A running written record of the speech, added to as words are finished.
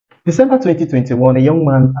December 2021, a young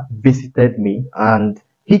man visited me and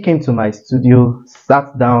he came to my studio,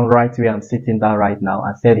 sat down right where I'm sitting down right now,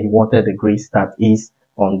 and said he wanted the grace that is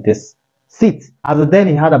on this seat. As of then,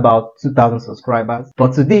 he had about 2,000 subscribers,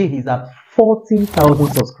 but today he's at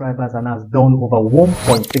 14,000 subscribers and has done over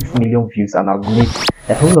 1.6 million views and has made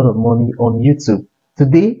a whole lot of money on YouTube.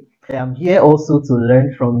 Today, I am here also to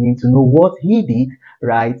learn from him, to know what he did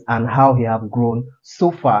right and how he have grown so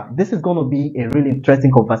far. This is going to be a really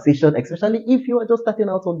interesting conversation, especially if you are just starting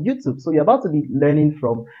out on YouTube. So you're about to be learning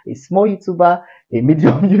from a small YouTuber, a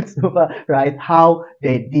medium YouTuber, right, how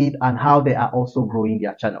they did and how they are also growing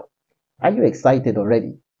their channel. Are you excited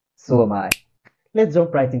already? So am I. Let's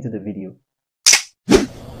jump right into the video.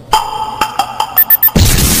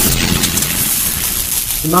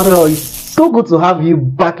 Emmanuel, it's so good to have you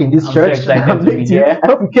back in this church. I hope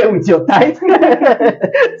you came with your tithe.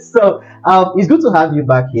 So it's good to have you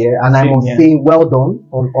back here, and I must say well done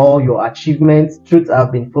on all your achievements. Truth,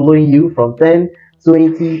 I've been following you from 10,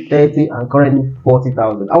 20, 30, and currently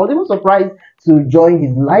 40,000. I was even surprised to join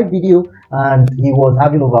his live video and he was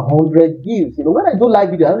having over 100 views. You know, when I do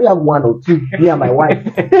live video, I only have 1 or 2, me and my wife.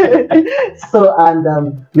 So,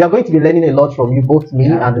 and we are going to be learning a lot from you, both me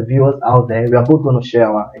and the viewers out there. We are both going to share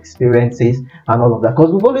our experiences and all of that,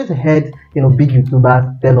 because we've always heard, you know, big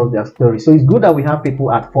YouTubers tell us their story. So it's good that we have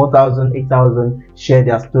people at 4,000, 8,000 share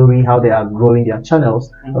their story, how they are growing their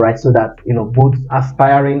channels, right? So that, you know, both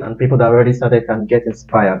aspiring and people that already started can get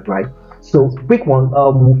inspired, right? So quick one,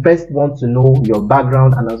 we first want to know your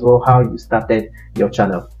background and as well how you started your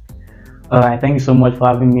channel. Alright, thank you so much for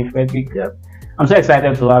having me, Frederick. I'm so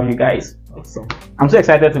excited to have you guys. Awesome. I'm so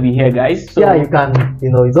excited to be here, guys. So, yeah, you can,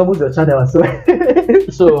 you know, it's almost your channel as well.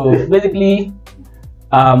 So basically,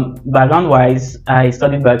 background wise, I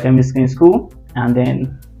studied biochemistry in school and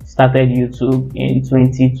then started YouTube in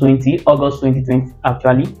 2020, August 2020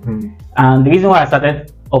 actually. And the reason why I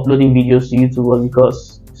started uploading videos to YouTube was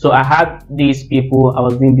because I had these people I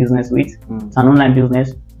was doing business with. It's an online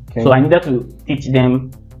business. So I needed to teach them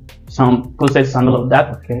some processes and all of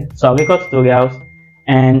that. So I record tutorials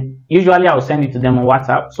and usually I will send it to them on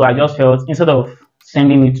WhatsApp. So I just felt instead of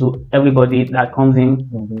sending it to everybody that comes in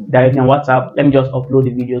directly on WhatsApp, let me just upload the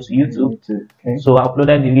videos to YouTube. So I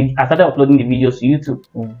started uploading the videos to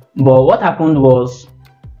YouTube. But what happened was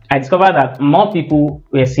I discovered that more people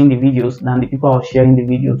were seeing the videos than the people I was sharing the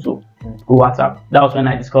video to WhatsApp. That was when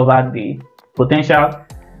I discovered the potential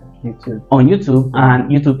on YouTube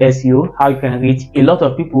and YouTube SEO, how you can reach a lot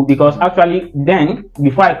of people. Because actually then,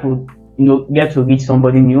 before I could, you know, get to reach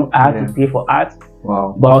somebody new, I had to pay for ads.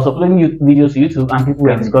 But I was uploading videos to YouTube and people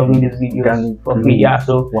were discovering these videos for free.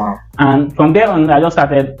 And from there on, I just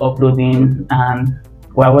started uploading and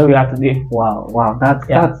where we are today. Wow,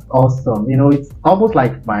 that's awesome. You know, it's almost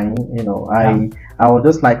like mine. You know, I was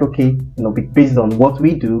just like, okay, you know, based on what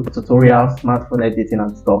we do, tutorials, smartphone editing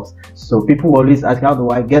and stuff. So people always ask, how do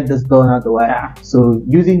I get this done? How do I? So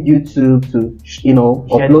using YouTube to, you know,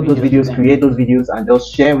 upload those videos, create those videos and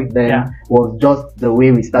just share with them was just the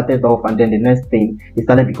way we started off. And then the next thing, it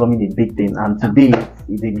started becoming a big thing. And today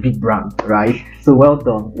it's a big brand, right? So well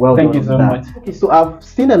done. Thank you so much. Okay, so I've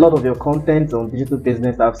seen a lot of your content on digital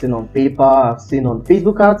business. I've seen on paper, I've seen on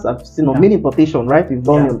Facebook ads, I've seen on mini importation, right? We've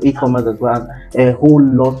done on e-commerce as well, a whole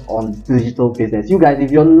lot on digital business. You guys, if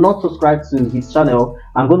you're not subscribed to his channel,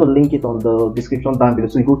 I'm going to link it on the description down below,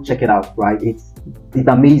 so you go check it out, right? It's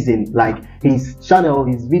amazing. Like his channel,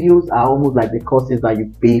 his videos are almost like the courses that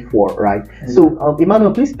you pay for, right? So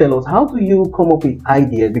Emmanuel, please tell us, how do you come up with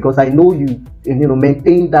ideas? Because I know you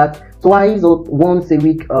maintain that twice or once a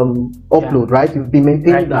week upload, right? You've been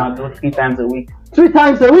maintaining that now, 3 times a week. 3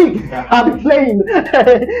 times a week. I'm playing.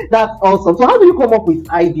 That's awesome. So how do you come up with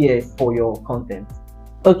ideas for your content?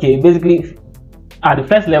 Okay, basically at the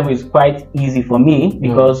first level is quite easy for me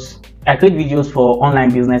because I create videos for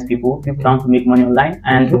online business people that want to make money online,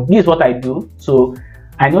 and this is what I do. So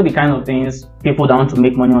I know the kind of things people that want to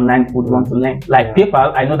make money online would want to learn. Like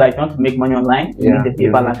PayPal, I know that if you want to make money online, you need the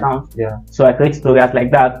PayPal account. So I create tutorials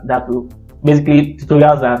like that will basically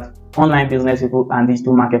tutorials that online business people and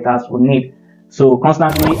digital marketers will need. So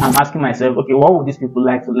constantly I'm asking myself, okay, what would these people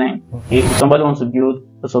like to learn? Okay, if somebody wants to build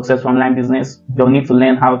a successful online business, they'll need to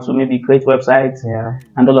learn how to maybe create websites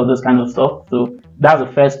and all of those kind of stuff. So that's the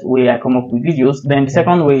first way I come up with videos. Then the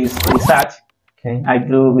second way is research. I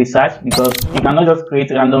do research because you cannot just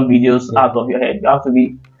create random videos out of your head. You have to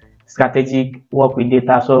be strategic, work with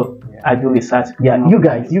data. So I do research. You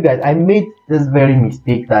guys, I made this very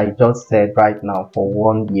mistake that I just said right now for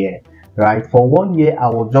 1 year. Right, for 1 year I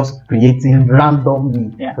was just creating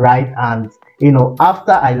randomly, right? And you know,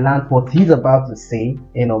 after I learned what he's about to say,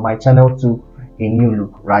 you know, my channel to a new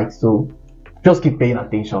look, right? So just keep paying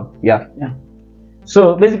attention. Yeah.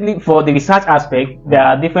 So basically, for the research aspect, there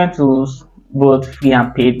are different tools, both free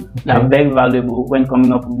and paid, that are very valuable when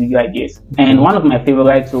coming up with video ideas. And one of my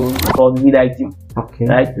favorite tools is called vidIQ. Okay.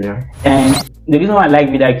 Right? Yeah. And the reason why I like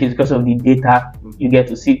vidIQ is because of the data you get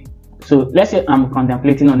to see. So let's say I'm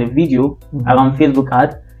contemplating on a video around Facebook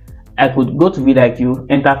ad. I could go to vidIQ,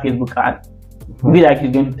 enter Facebook ad. vidIQ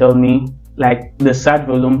is going to tell me like the search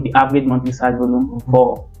volume, the average monthly search volume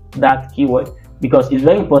for that keyword, because it's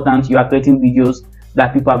very important you are creating videos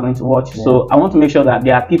that people are going to watch. So I want to make sure that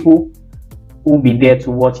there are people who will be there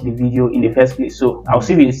to watch the video in the first place. So I'll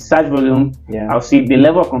see the search volume, I'll see the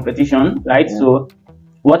level of competition, right? So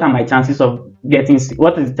what are my chances of getting,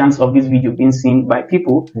 what is the chance of this video being seen by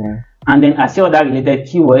people? And then I see other related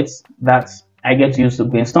keywords that I get to use to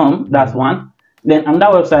brainstorm. That's one. Then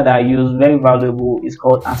another website that I use, very valuable, is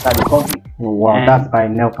called Answer the Public. Wow, and that's by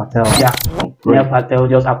Neil Patel. Yeah, Neil Patel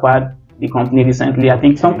just acquired the company recently, I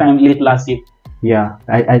think sometime late last year. Yeah,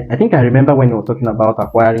 I think I remember when you were talking about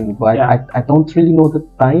acquiring it, but I don't really know the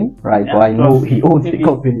time, right? But I know he owns the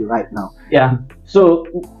company right now. Yeah, so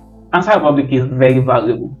Answer the Public is very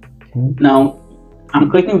valuable. Now, I'm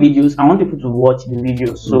creating videos. I want people to watch the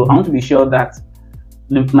videos, so I want to be sure that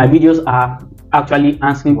my videos are actually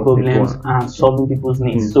answering problems and solving people's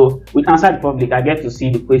needs. So with Answer the Public, I get to see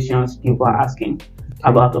the questions people are asking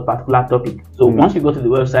about a particular topic. So once you go to the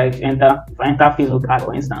website, if I enter Facebook ad,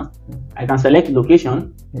 for instance, I can select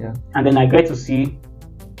location, and then I get to see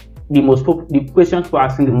the questions people are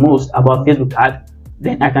asking the most about Facebook ad.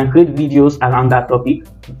 Then I can create videos around that topic,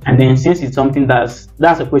 and then since it's something that's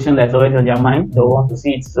a question that's already on their mind, they'll want to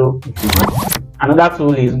see it. So another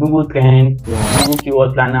tool is Google Trend, Google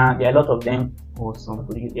Keyword Planner. There are a lot of them. Awesome.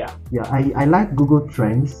 I like Google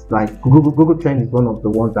Trends. Like Google Trends is one of the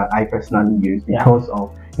ones that I personally use because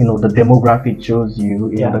of the demographic shows you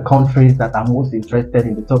the countries that are most interested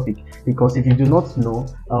in the topic. Because if you do not know,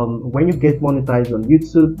 when you get monetized on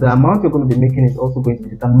YouTube, the amount you're going to be making is also going to be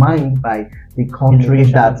determined by the country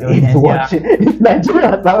that is watching. If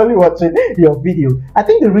Nigerians are only watching your video, I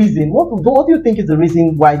think the reason. What do you think is the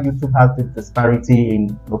reason why YouTube has this disparity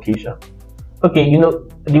in location? Okay,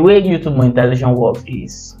 the way YouTube monetization works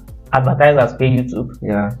is advertisers pay YouTube,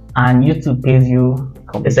 and YouTube pays you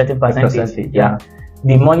a certain percentage.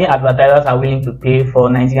 The money advertisers are willing to pay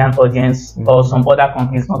for Nigerian audience or some other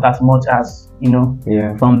countries, not as much as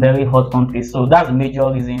from very hot countries. So that's the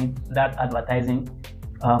major reason that advertising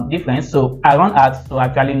difference. So I run ads to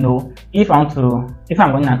actually know if I'm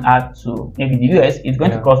running an ad to maybe the US, it's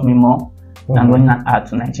going to cost me more than running an ad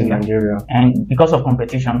to Nigeria. And because of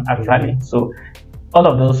competition, actually. So all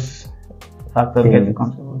of those factors get to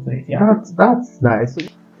contribute to it. That's nice.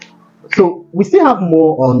 So we still have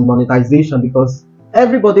more on monetization because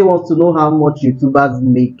everybody wants to know how much YouTubers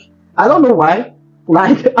make. I don't know why.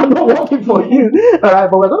 Like, I'm not working for you. Alright,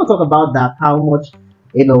 but we're going to talk about that. How much,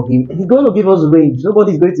 he's going to give us range.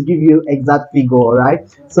 Nobody's going to give you exact figure, alright?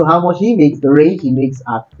 So how much he makes, the range he makes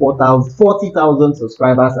at 40,000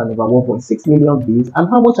 subscribers and about 1.6 million views, and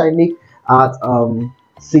how much I make at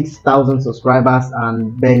 6,000 subscribers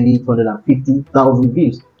and barely 250,000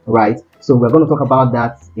 views, right? So we're going to talk about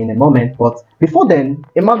that in a moment. But before then,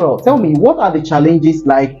 Emmanuel, tell me, what are the challenges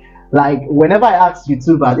like whenever I ask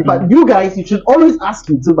YouTubers, you guys, you should always ask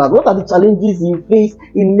YouTubers, what are the challenges you face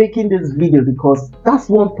in making this video? Because that's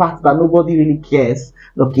one part that nobody really cares.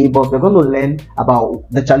 Okay, but we're going to learn about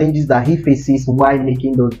the challenges that he faces while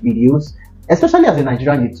making those videos, especially as a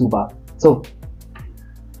Nigerian YouTuber. So,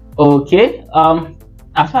 okay,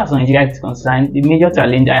 as far as Nigeria is concerned, the major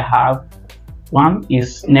challenge I have, one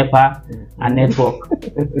is NEPA and network.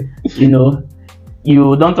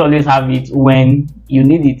 You don't always have it when you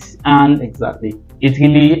need it, and it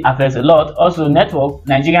really affects a lot. Also,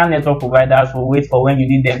 Nigerian network providers will wait for when you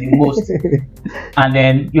need them the most, and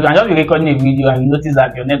then you can just be recording a video and you notice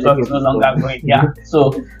that your network is no longer going.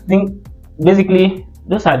 So I think basically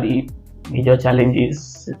those are the major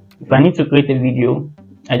challenges. If I need to create a video,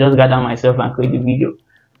 I just gather myself and create the video.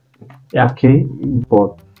 Okay,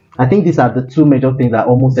 but I think these are the two major things that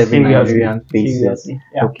almost every Nigerian faces.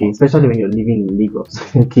 Okay, especially when you're living in Lagos.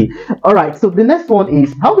 Okay, all right. So the next one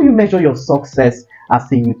is, how do you measure your success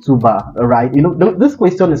as a YouTuber? All right, this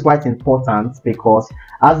question is quite important because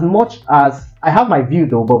as much as I have my view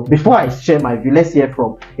though, but before I share my view, let's hear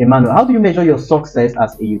from Emmanuel. How do you measure your success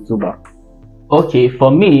as a YouTuber? Okay,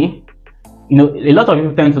 for me, a lot of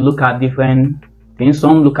people tend to look at different things.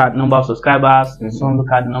 Some look at number of subscribers, some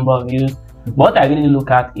look at the number of views. What I really look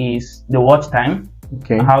at is the watch time,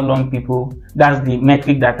 Okay. How long people, that's the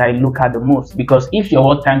metric that I look at the most, because if your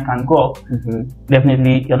watch time can go up,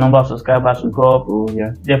 definitely your number of subscribers will go up. Oh,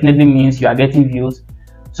 yeah. Definitely means you are getting views.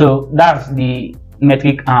 So that's the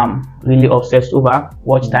metric I'm really obsessed over,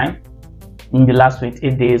 watch time in the last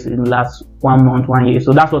 28 days, in the last 1 month, 1 year.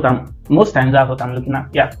 So that's what most times that's what I'm looking at.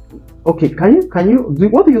 Yeah. Okay,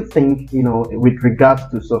 what do you think, with regards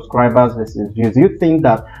to subscribers versus views? Do you think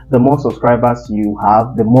that the more subscribers you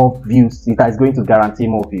have, the more views, it is going to guarantee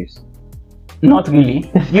more views? Not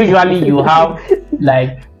really. Usually you have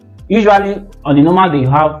usually on the normal day you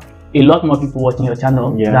have a lot more people watching your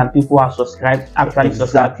channel than people are subscribed,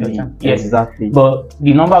 subscribed to your channel. Yes, exactly. But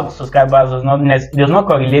the number of subscribers does not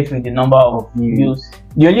correlate with the number of views.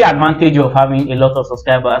 The only advantage of having a lot of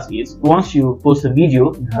subscribers is once you post a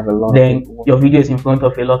video, then your video is in front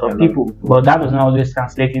of a lot of people. But that does not always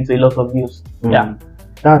translate into a lot of views. Yeah.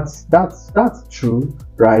 That's true,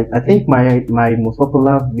 right? I think my most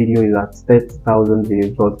popular video is at 30,000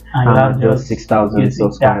 views, but I have just 6,000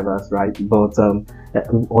 subscribers, right? But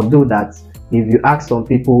although that, if you ask some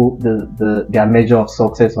people their measure of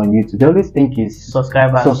success on YouTube, they always think it's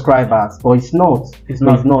subscribers, but it's not. It's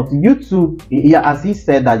not. YouTube, as he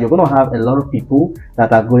said, that you're going to have a lot of people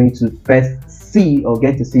that are going to first see or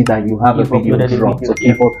get to see that you have a video dropped.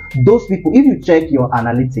 Okay, but those people, if you check your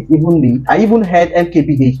analytics, I even heard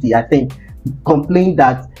MKBHD, I think, complain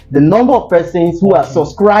that the number of persons who are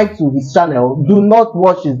subscribed to his channel do not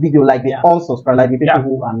watch his video, like the unsubscribed, like the people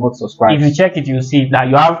who are not subscribed. If you check it, you'll see that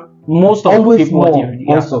you have most of always people more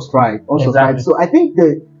unsubscribed. Exactly. So I think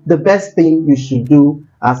the best thing you should do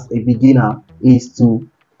as a beginner is to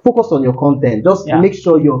focus on your content. Just make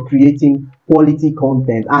sure you're creating quality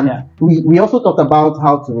content. And we also talked about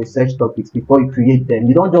how to research topics before you create them.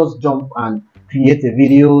 You don't just jump and create a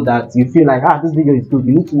video that you feel like, this video is good.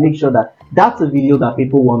 You need to make sure that that's a video that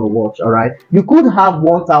people want to watch. All right, you could have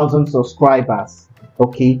 1,000 subscribers,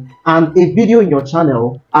 okay, and a video in your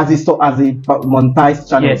channel as a monetized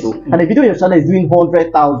channel, and a video in your channel is doing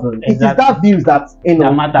 100,000. It is that views that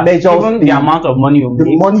measures the amount of money you make.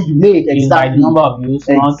 The money you make, exactly, by the number of views,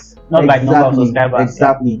 not by the number of subscribers.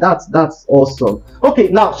 Exactly. That's awesome. Okay,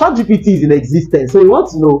 now ChatGPT is in existence, so we want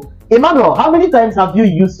to know, Emmanuel, how many times have you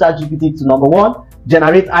used ChatGPT to, number one,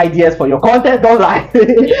 generate ideas for your content? Don't lie.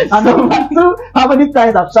 And number two, how many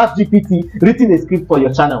times have ChatGPT written a script for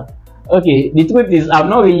your channel? Okay, the truth is I've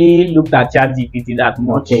not really looked at ChatGPT that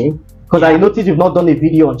much. Okay. Because I noticed you've not done a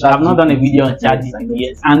video on ChatGPT. I've not done a video on ChatGPT,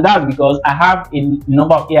 yes. And that's because I have a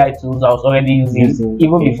number of AI tools I was already using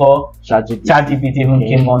even before ChatGPT even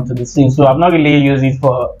came onto the scene. So I've not really used it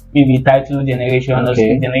for maybe title generation or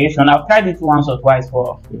script generation. I've tried it once or twice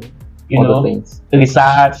for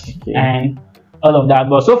research and all of that.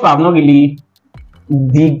 But so far I've not really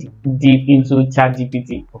dig deep into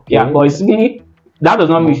ChatGPT. Yeah, but it's really, that does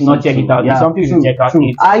not mean you should not check it out. It's something you should check out.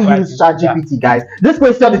 I use ChatGPT, guys. This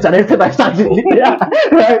question is generated by ChatGPT.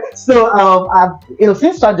 Right? So,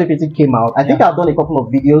 since ChatGPT came out, I think I've done a couple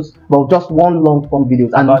of videos, but just one long form videos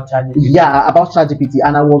about ChatGPT. Yeah, about ChatGPT,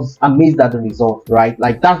 and I was amazed at the result. Right?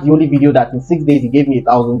 Like that's the only video that in 6 days it gave me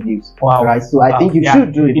 1,000 views. Wow. Right? So I think you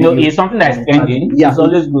should do it. It's something that's trending. It's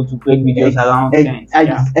always good to create videos around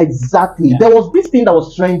trends. Exactly. There was this thing that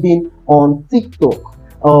was trending on TikTok.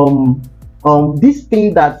 This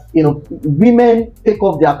thing that women take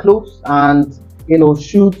off their clothes and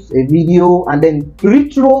shoot a video and then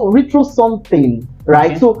retro something,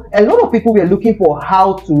 right? So a lot of people were looking for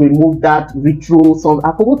how to remove that retro song.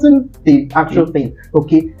 I've forgotten the actual thing,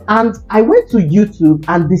 okay? And I went to YouTube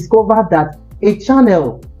and discovered that a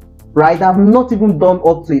channel, right, that have not even done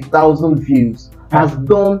up to 1,000 views has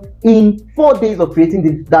done in 4 days of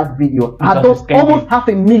creating that video, had done almost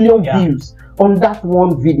 500,000 views on that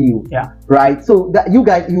one video, right? So that you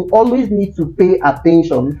guys, you always need to pay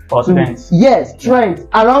attention to trends. Yes, trends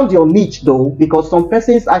around your niche though, because some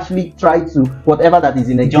persons actually try to whatever that is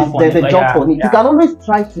in a jump on it. You can always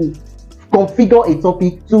try to configure a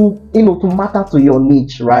topic to to matter to your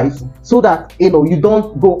niche, right? So that you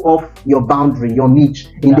don't go off your boundary, your niche,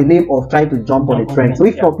 in the name of trying to jump on a trend. So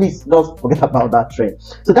if not, please don't forget about that trend.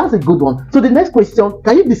 So that's a good one. So the next question,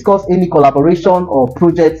 can you discuss any collaboration or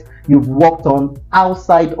projects you've worked on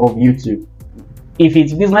outside of YouTube? If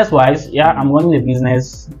it's business wise, I'm running a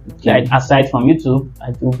business like aside from YouTube.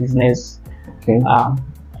 I do business. Okay.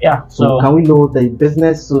 So can we know the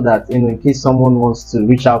business so that in case someone wants to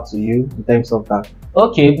reach out to you in terms of that?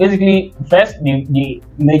 Okay, basically first the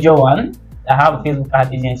major one, I have a Facebook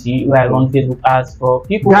ad agency where I run Facebook ads for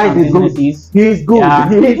people. Guys, he's good. He's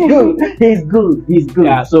good. He's good.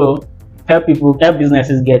 Yeah, so help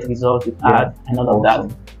businesses get results with ads and all of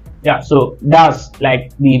that. Yeah, so that's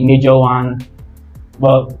like the major one.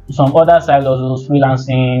 but some other side hustles,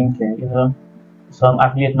 freelancing, you know, some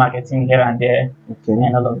affiliate marketing here and there,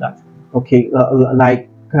 and all of that. Okay, like,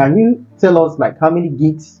 can you tell us like how many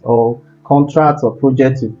gigs or contracts or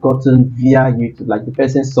projects you've gotten via YouTube? Like the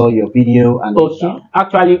person saw your video and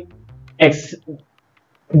actually,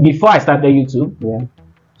 before I started YouTube,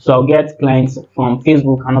 so I'll get clients from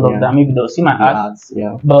Facebook and all of that. Maybe they'll see my ads.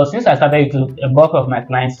 But since I started YouTube, a bulk of my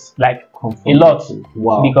clients, like a lot,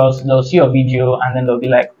 because they'll see your video and then they'll be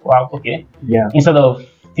like, wow, okay. Instead of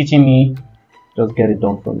teaching me, just get it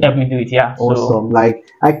done for me. Help me do it, Awesome. So, like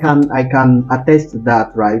I can attest to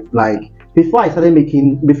that, right? Like before I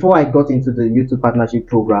got into the YouTube partnership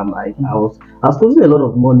program, I was losing a lot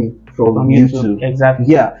of money from YouTube. Exactly.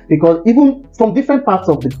 Yeah, because even from different parts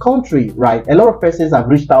of the country, right? A lot of persons have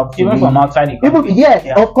reached out to me. Even from outside the country.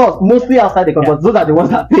 Of course, mostly outside the country. Those are the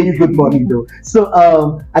ones that pay you good money, though. So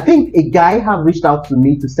I think a guy have reached out to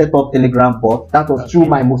me to set up Telegram bot. That was through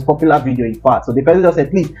my most popular video, in fact. So the person just said,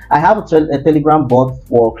 please, I have a Telegram bot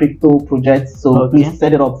for crypto projects, so please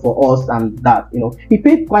set it up for us, and that, you know, he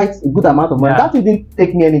paid quite a good amount of money. That didn't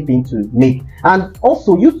take me anything to make. And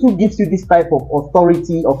also, YouTube gives you this type of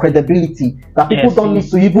authority or credibility that people don't need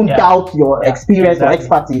to even doubt your experience or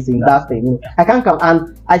expertise in that thing. You know, I can't come,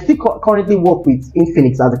 and I still currently work with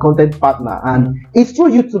Infinix as a content partner, and it's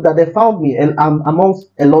through YouTube that they found me, and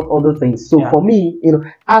amongst a lot of other things. So for me, you know,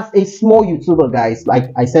 as a small YouTuber, guys,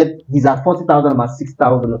 like I said, he's at 40,000, I'm at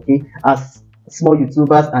 6,000. Okay, as small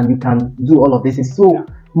YouTubers, and you can do all of this. And so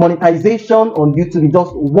monetization on YouTube is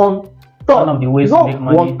just one of the ways to make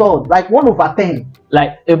money. 1/3, like 1/10.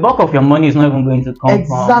 Like a bulk of your money is not even going to come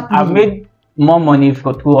from. I've made more money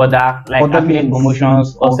through other affiliate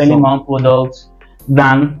promotions or selling my own products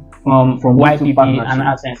than from YPP and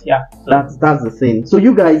AdSense. So that's the thing. So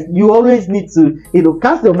you guys, you always need to, you know,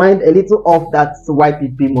 cast your mind a little off that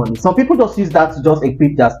YPP money. Some people just use that to just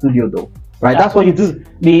equip their studio, though. Right, that's what you do.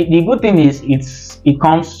 The good thing is it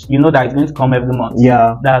comes, you know, that it's going to come every month.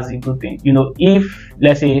 That's the good thing. You know, if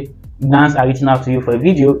let's say brands are reaching out to you for a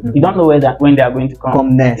video, you don't know when they are going to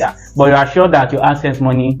come next. But you are sure that your AdSense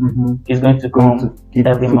money is going to come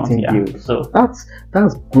every month. So that's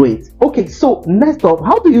great. Okay, so next up,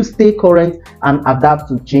 how do you stay current and adapt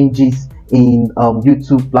to changes in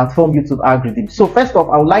YouTube platform, YouTube algorithm? So first off,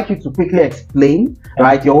 I would like you to quickly explain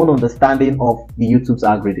your own understanding of the YouTube's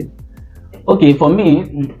algorithm. Okay, for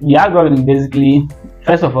me, the algorithm basically,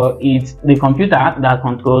 first of all, it's the computer that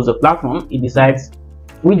controls the platform. It decides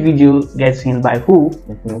which video gets seen by who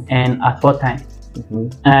and at what time.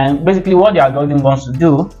 And basically what the algorithm wants to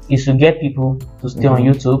do is to get people to stay on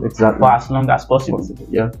YouTube for as long as possible.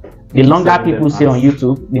 The longer people stay on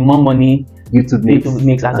YouTube, the more money YouTube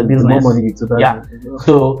makes as a business. More money YouTube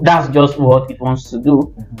So that's just what it wants to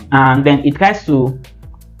do. And then it tries to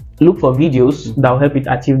look for videos that will help it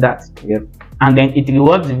achieve that. And then it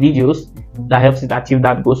rewards the videos that helps it achieve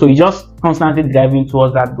that goal. So it's just constantly driving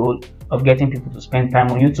towards that goal of getting people to spend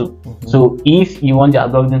time on YouTube. So if you want the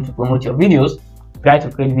algorithm to promote your videos, try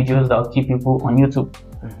to create videos that will keep people on YouTube.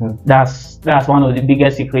 That's one of the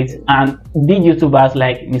biggest secrets. And big YouTubers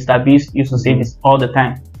like Mr. Beast used to say this all the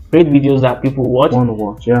time. Create videos that people watch.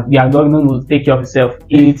 The algorithm will take care of itself.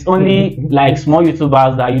 It's only like small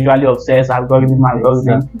YouTubers that usually obsess algorithm.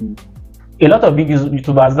 A lot of big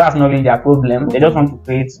YouTubers, that's not really their problem. They just want to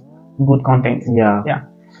create good content.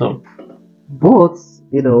 So, but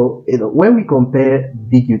you know, when we compare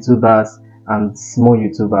big YouTubers and small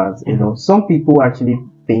YouTubers, you know, some people actually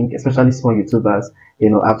think, especially small YouTubers, you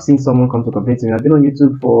know, I've seen someone come to complain to me, I've been on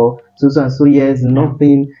YouTube for so and so years,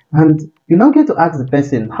 nothing, and you now get to ask the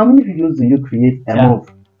person, how many videos do you create a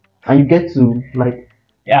month? And you get to like,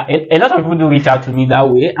 a lot of people do reach out to me that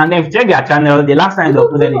way, and then if you check their channel, the last time they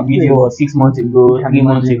uploaded a video was 6 months ago, 3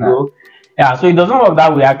 months ago. So it doesn't work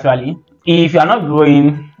that way actually. If you are not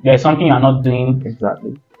growing, there's something you are not doing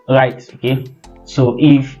right. Okay, so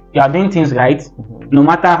if you are doing things right, no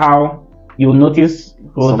matter how, you'll notice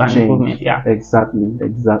growth and improvement.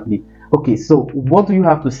 Exactly. Okay, so what do you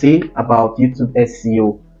have to say about YouTube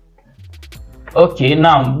SEO? Okay,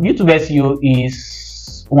 now YouTube SEO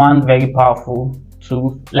is one very powerful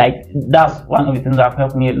tool. Like that's one of the things that have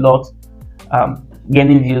helped me a lot.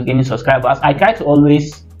 Gaining views, gaining subscribers. I try to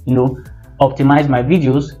always, you know, optimize my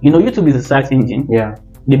videos. You know, YouTube is a search engine.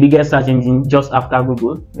 The biggest search engine just after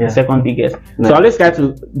Google, the second biggest. So I always try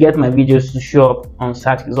to get my videos to show up on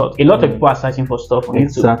search results. A lot of people are searching for stuff on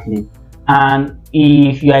YouTube. And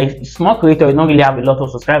if you are a small creator, you don't really have a lot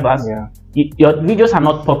of subscribers, your videos are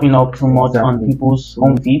not popping up too much on people's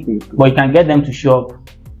home feed, but you can get them to show up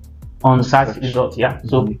on search results.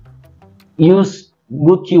 So use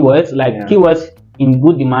good keywords. Like keywords in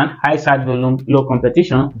good demand, high search volume, low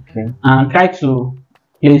competition, and try to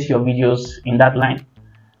place your videos in that line.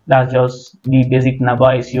 That's just the basic thing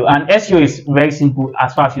about SEO. And SEO is very simple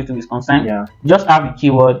as far as YouTube is concerned. Just have the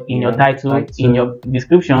keyword in your title, in your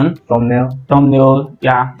description, thumbnail.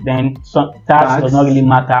 Then tags does not really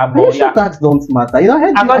matter. But tags don't matter. You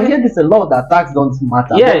know, I hear this a lot, that tags don't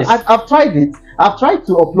matter. Yes, I've tried it. I've tried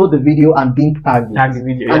to upload the video and didn't tag the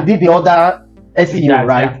video, and did the other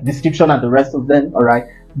SEO, description and the rest of them. All right,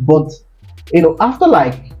 but you know, after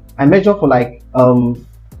like I measure for like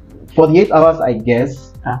 48 hours, I guess.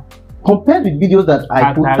 Compared with videos that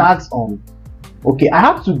I put tags on, I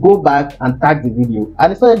have to go back and tag the video,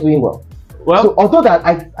 and it started doing well. So although that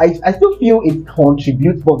I still feel it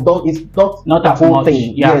contributes, but it's not the whole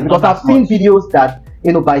thing. Because I've seen videos that,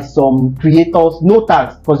 you know, by some creators, no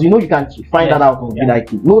tags, because you know you can find that out on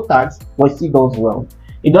like no tags, but it still does well.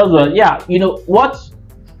 It does well. You know what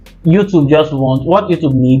YouTube just wants, what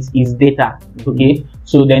YouTube needs is data.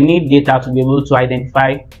 So they need data to be able to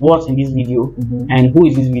identify what's in this video and who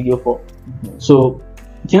is this video for. So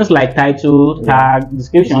things like title, tag,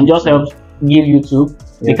 description just helps give YouTube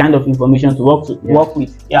the kind of information to work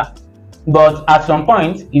with. But at some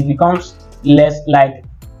point it becomes less, like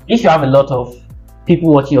if you have a lot of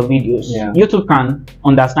people watching your videos, YouTube can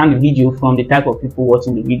understand the video from the type of people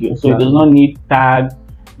watching the video, so it does not need tag.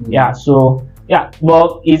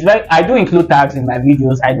 But it's very, I do include tags in my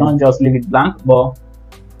videos. I don't just leave it blank, but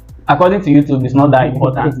according to YouTube, it's not that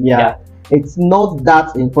important. It's not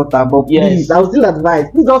that important, but please, I would still advise,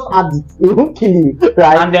 please just add it. It won't kill you,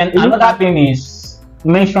 right? And then another thing is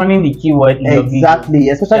mentioning the keyword in your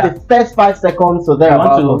video. Especially the first 5 seconds. So there, you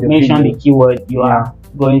want to mention the keyword you are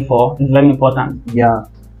going for. It's very important.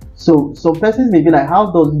 So persons may be like, how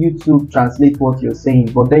does YouTube translate what you're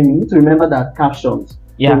saying? But then you need to remember that captions.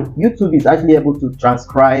 So YouTube is actually able to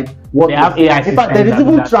transcribe what they have AI. In fact, there is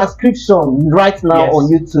even transcription right now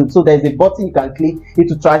on YouTube. So there's a button you can click it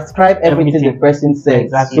to transcribe everything the person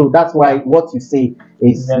says. So that's why what you say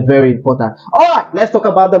is very important. All right, let's talk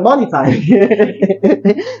about the money time.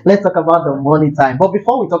 Let's talk about the money time. But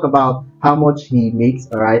before we talk about how much he makes,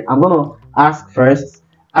 all right, I'm gonna ask first,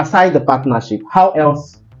 aside the partnership, how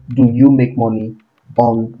else do you make money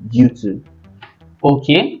on YouTube?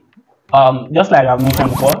 Just like I've mentioned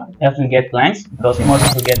before, you have to get clients because more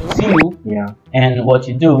people get to see you and what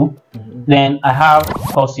you do. Then I have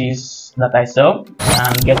courses that I sell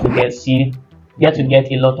and get to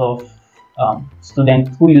get a lot of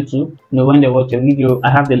students through YouTube. You know, when they watch a video,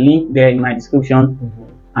 I have the link there in my description,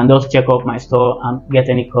 and just check out my store and get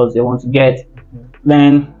any course they want to get.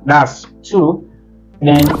 Then that's 2.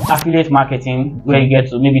 Then affiliate marketing, where you get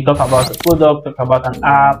to maybe talk about a product, talk about an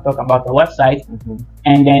app, talk about a website,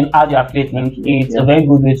 and then add your affiliate link. It's a very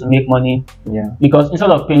good way to make money. Because instead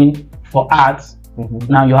of paying for ads,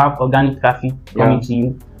 now you have organic traffic coming to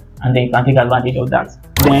you, and then you can take advantage of that.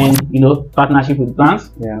 Then, you know, partnership with brands.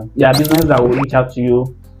 There are businesses that will reach out to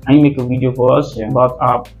you and you make a video for us about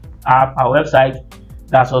our app, our website.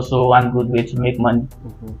 That's also one good way to make money.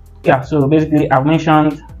 So basically I've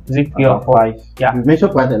mentioned 3 or 5. You've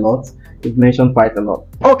mentioned quite a lot.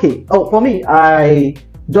 Okay. For me, I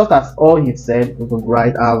just as all you've said was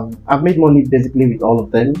right. I've made money basically with all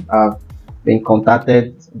of them. I've been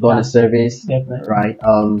contacted, done a service, right?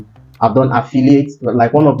 I've done affiliates.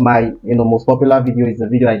 Like one of my most popular video is the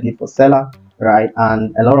video I did for Seller, right?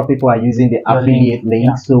 And a lot of people are using the affiliate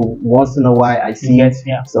link. So once in a while I see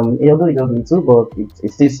some, although it doesn't too, but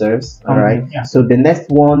it still serves. All right. So the next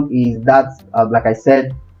one is that, like I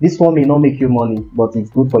said, this one may not make you money, but it's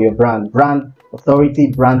good for your brand authority,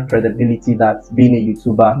 brand credibility that being a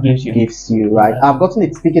YouTuber gives you, right? I've gotten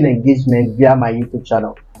a speaking engagement via my YouTube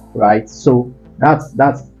channel, right? So that's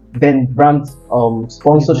then brand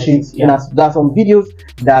sponsorships. There's some videos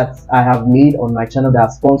that I have made on my channel that are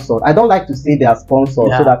sponsored. I don't like to say they are sponsored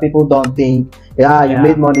so that people don't think you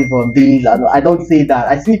made money from these. I don't say that.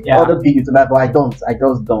 I see other big YouTubers, but I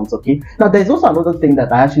just don't. Okay. Now there's also another thing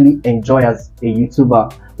that I actually enjoy as a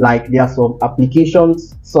YouTuber. Like there are some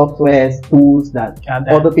applications, softwares, tools that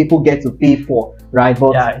other people get to pay for, right?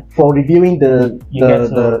 But for reviewing the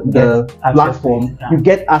platform, you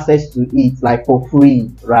get access to it like for free,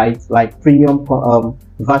 right? Like premium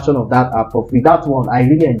version of that app for free. That one I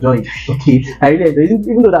really enjoy it. Okay, I really enjoy it,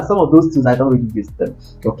 even though that some of those tools I don't really use them.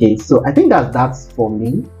 Okay, so I think that's for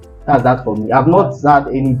me. That's that for me. I've not had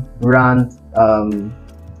any brand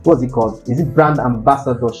what's it called? Is it brand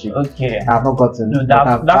ambassadorship? Okay. I've not gotten. No,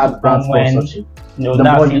 that's brand sponsorship. No, the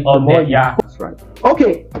that's more that's right.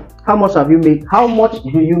 Okay. How much have you made? How much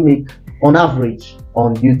do you make on average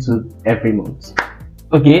on YouTube every month?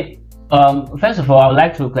 Okay. First of all, I would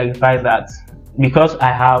like to clarify that because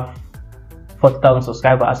I have 40,000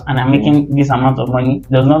 subscribers and I'm making this amount of money,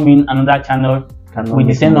 does not mean another channel with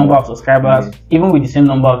the same number of subscribers, even with the same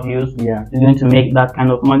number of views, is going to make that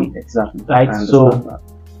kind of money. Exactly. Right. So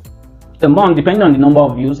a month, depending on the number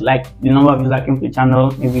of views, like the number of views that came to the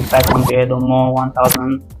channel, maybe 500 or more,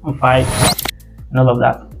 1,000 or 5, and all of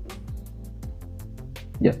that.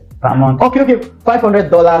 Yeah. Per month. Okay, $500,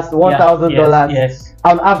 $1,000. Yes.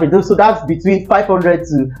 On average, so that's between $500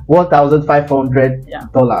 to $1,500. Yeah.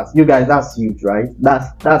 You guys, that's huge, right?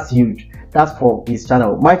 That's huge. That's for his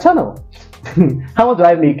channel. My channel. How much do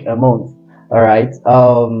I make a month? All right.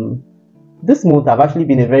 This month have actually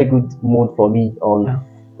been a very good month for me on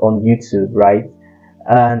YouTube, right?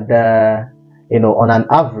 And on an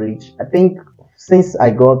average, I think since I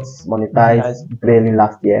got monetized barely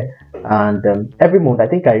last year, and every month I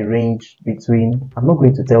think I range between, I'm not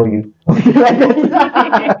going to tell you.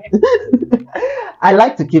 I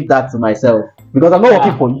like to keep that to myself because I'm not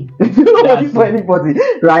working for you. I'm not working for anybody,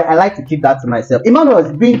 right? I like to keep that to myself. Emmanuel,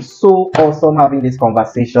 it's been so awesome having this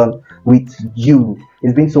conversation with you.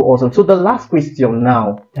 It's been so awesome. So the last question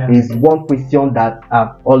now is one question that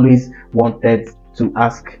I've always wanted to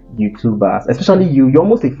ask YouTubers, especially you. You're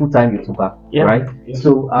almost a full-time YouTuber, right? Yeah.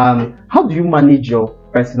 So how do you manage your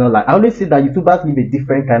personal life? I always say that YouTubers live a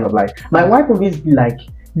different kind of life. My wife always be like,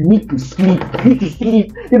 you need to sleep, but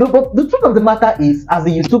the truth of the matter is, as a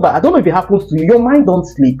YouTuber, I don't know if it happens to you, your mind don't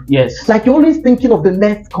sleep. Yes. Like you're always thinking of the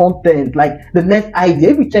next content, like the next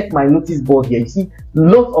idea. If you check my notice board here, you see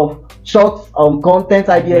lots of short content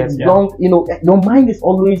ideas, long, your mind is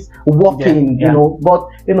always working, but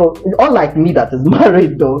unlike me that is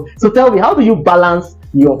married though. So tell me, how do you balance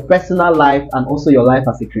your personal life and also your life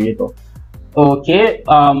as a creator? Okay,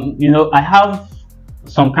 I have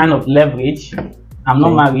some kind of leverage. I'm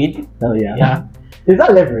not married. Oh yeah. Is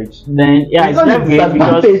that leverage? Then it's leverage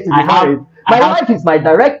because my wife is my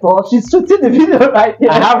director. She's shooting the video right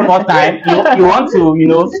here. I have more time. You want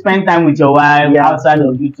to spend time with your wife outside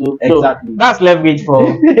of YouTube. Exactly. So that's leverage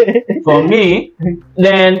for me.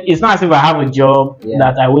 Then it's not as if I have a job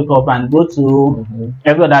that I wake up and go to.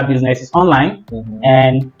 Every other business is online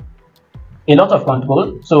and a lot of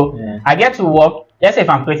control. So I get to work. Let's say if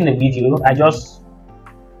I'm creating a video, I just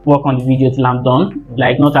work on the video till I'm done,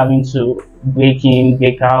 like not having to break in,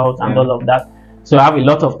 break out, and all of that. So I have a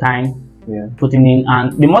lot of time putting in,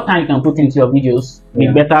 and the more time you can put into your videos, the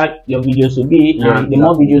better your videos will be, and the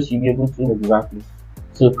more videos you'll be able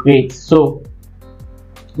to create. So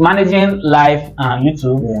managing live and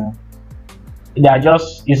YouTube,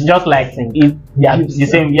 it's just like the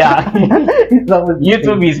same.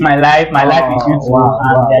 YouTube is my life, my life is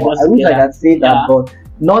YouTube. I wish I could say that, but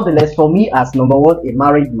nonetheless, for me as number one, a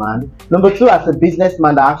married man, number two, as a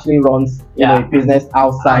businessman that actually runs a business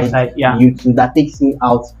outside YouTube, that takes me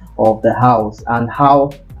out of the house, and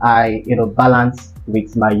how I balance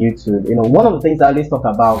with my YouTube. One of the things I always talk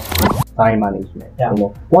about is time management.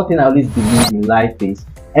 One thing I always believe in life is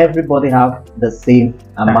everybody have the same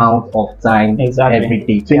amount of time every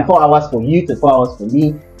day. 24 hours for you, 24 hours for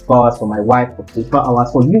me, 24 hours for my wife, 24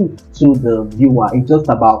 hours for you to the viewer. It's just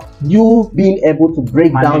about you being able to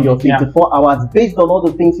break down your 24 hours based on all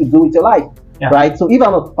the things you do with your life. Right? So if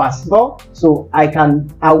I'm a pastor, so I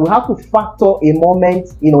will have to factor a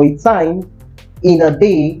moment, a time in a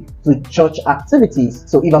day to church activities.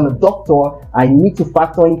 So if I'm a doctor, I need to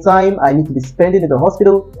factor in time. I need to be spending in the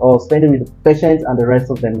hospital or spending with the patients and the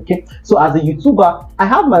rest of them. Okay. So as a YouTuber, I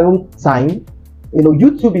have my own time.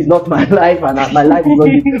 YouTube is not my life, and my life is not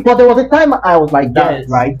YouTube. But there was a time I was like that,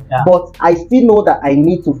 right? But I still know that I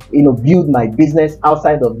need to, build my business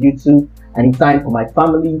outside of YouTube. I need time for my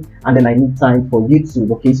family, and then I need time for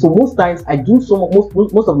YouTube. Okay. So most times I do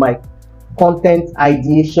most of my content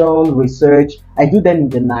ideation, research, I do them in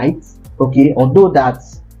the night. Okay. Although that,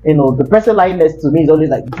 the person lying next to me is always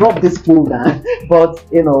like, drop this food, but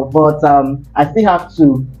I still have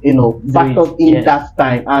to, factor in that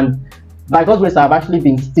time. And by God's grace, I've actually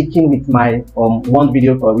been sticking with my one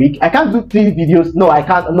video per week. I can't do 3 videos. No, I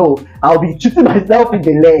can't. No, I'll be shooting myself in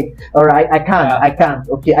the leg. All right, I can't.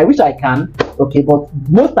 Okay, I wish I can. Okay, but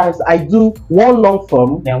most times I do one long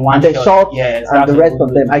form, then one short, and the rest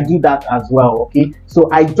of them I do that as well. Okay, so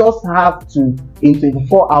I just have to, in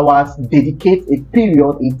 24 hours, dedicate a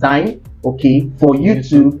period in time. Okay, for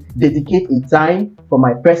YouTube, dedicate a time for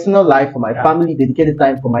my personal life, for my family, dedicate a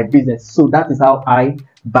time for my business. So that is how I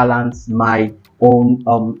balance my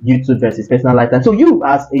on YouTube versus personal lifestyle. So you,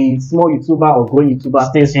 as a small YouTuber or growing YouTuber,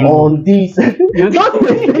 stay single. On this, don't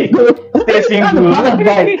stay single. Stay single. That's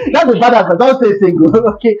the bad advice. Don't stay single.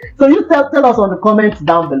 Okay. So you tell us on the comments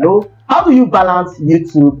down below, how do you balance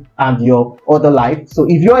YouTube and your other life? So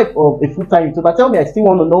if you're a full-time YouTuber, tell me. I still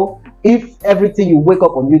want to know if everything you wake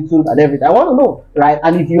up on YouTube and everything. I want to know, right?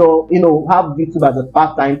 And if you're, have YouTube as a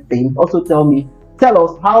part-time thing, also tell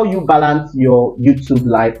us how you balance your YouTube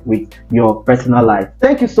life with your personal life.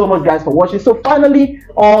 Thank you so much, guys, for watching. So finally,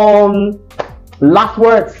 last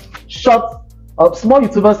words, short. Small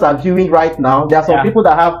YouTubers are viewing right now. There are some people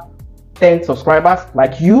that have 10 subscribers,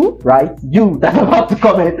 like you, right? You that's about to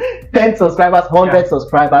comment. 10 subscribers, 100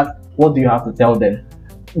 subscribers. What do you have to tell them?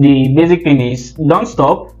 The basic thing is don't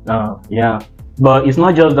stop. But it's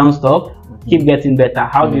not just don't stop. Keep getting better.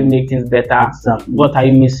 How do you make things better? Exactly. What are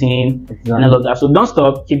you missing? And all of that. So don't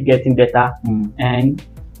stop. Keep getting better, and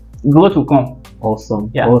growth will come.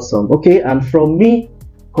 Awesome. Awesome. Okay. And from me,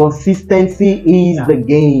 consistency is the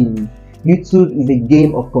game. YouTube is a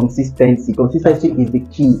game of consistency. Consistency is the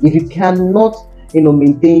key. If you cannot,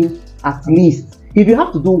 maintain at least, if you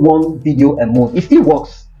have to do one video a month, it still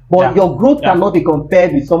works. But your growth cannot be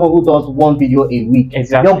compared with someone who does one video a week.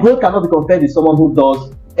 Exactly. Your growth cannot be compared with someone who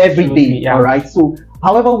does every day. All right. So,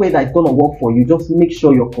 however way that's gonna work for you, just make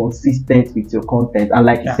sure you're consistent with your content. And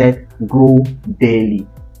like you said, grow daily.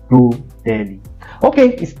 Grow daily. Okay,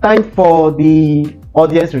 it's time for the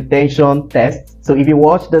audience retention test. So if you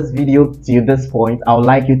watch this video to this point, I would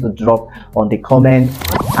like you to drop on the comment,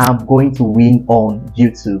 I'm going to win on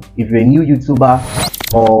YouTube. If you're a new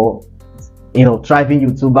YouTuber or thriving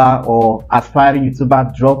YouTuber or aspiring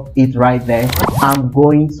YouTuber, drop it right there. I'm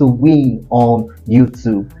going to win on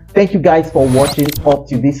YouTube. Thank you guys for watching up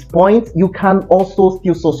to this point. You can also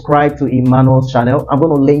still subscribe to Emmanuel's channel. I'm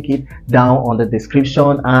going to link it down on the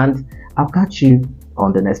description, and I'll catch you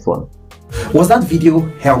on the next one. Was that video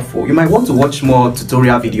helpful? You might want to watch more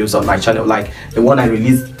tutorial videos on my channel, like the one I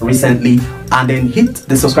released recently, and then hit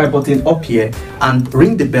the subscribe button up here and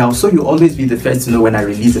ring the bell so you always be the first to know when I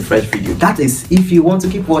release a fresh video. That is if you want to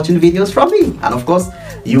keep watching videos from me, and of course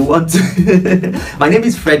you want to. My name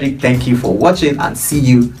is Frederick. Thank you for watching, and see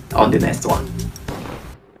you on the next one.